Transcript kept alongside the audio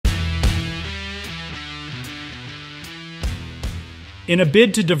In a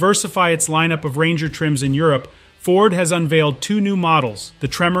bid to diversify its lineup of Ranger trims in Europe, Ford has unveiled two new models, the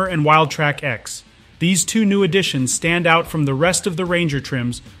Tremor and Wildtrak X. These two new additions stand out from the rest of the Ranger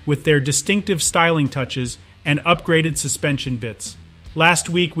trims with their distinctive styling touches and upgraded suspension bits. Last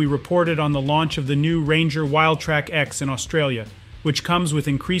week, we reported on the launch of the new Ranger Wildtrak X in Australia, which comes with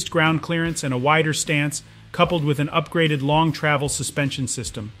increased ground clearance and a wider stance, coupled with an upgraded long-travel suspension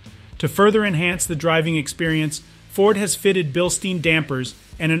system. To further enhance the driving experience, Ford has fitted Bilstein dampers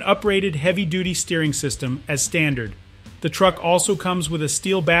and an uprated heavy-duty steering system as standard. The truck also comes with a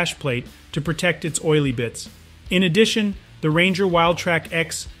steel bash plate to protect its oily bits. In addition, the Ranger Wildtrak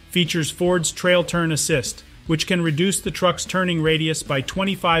X features Ford's Trail Turn Assist, which can reduce the truck's turning radius by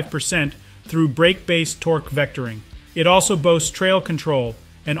 25% through brake-based torque vectoring. It also boasts trail control,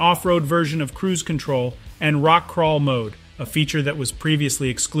 an off-road version of cruise control, and rock crawl mode, a feature that was previously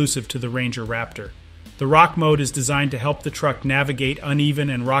exclusive to the Ranger Raptor. The rock mode is designed to help the truck navigate uneven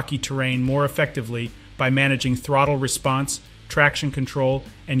and rocky terrain more effectively by managing throttle response, traction control,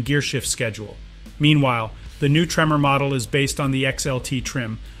 and gearshift schedule. Meanwhile, the new Tremor model is based on the XLT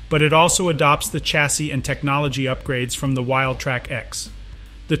trim, but it also adopts the chassis and technology upgrades from the Wildtrak X.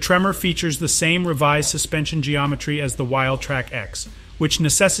 The Tremor features the same revised suspension geometry as the Wildtrak X, which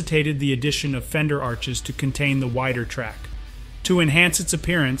necessitated the addition of fender arches to contain the wider track. To enhance its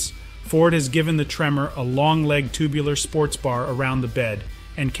appearance, Ford has given the Tremor a long-leg tubular sports bar around the bed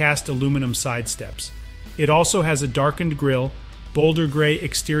and cast aluminum side steps. It also has a darkened grille, boulder gray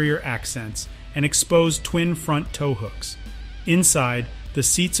exterior accents, and exposed twin front tow hooks. Inside, the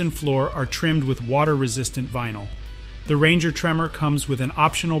seats and floor are trimmed with water-resistant vinyl. The Ranger Tremor comes with an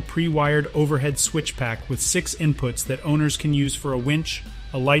optional pre-wired overhead switch pack with 6 inputs that owners can use for a winch,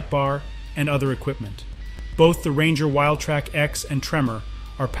 a light bar, and other equipment. Both the Ranger Wildtrak X and Tremor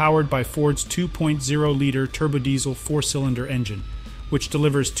are powered by Ford's 2.0-liter turbodiesel 4-cylinder engine, which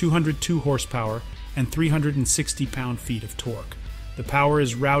delivers 202 horsepower and 360 pound-feet of torque. The power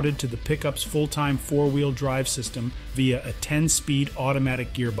is routed to the pickup's full-time 4-wheel drive system via a 10-speed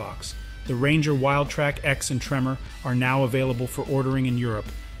automatic gearbox. The Ranger Wildtrak X and Tremor are now available for ordering in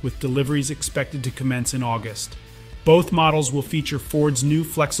Europe, with deliveries expected to commence in August. Both models will feature Ford's new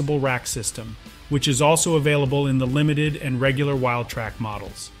flexible rack system, which is also available in the limited and regular Wildtrak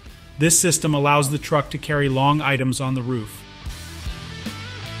models. This system allows the truck to carry long items on the roof,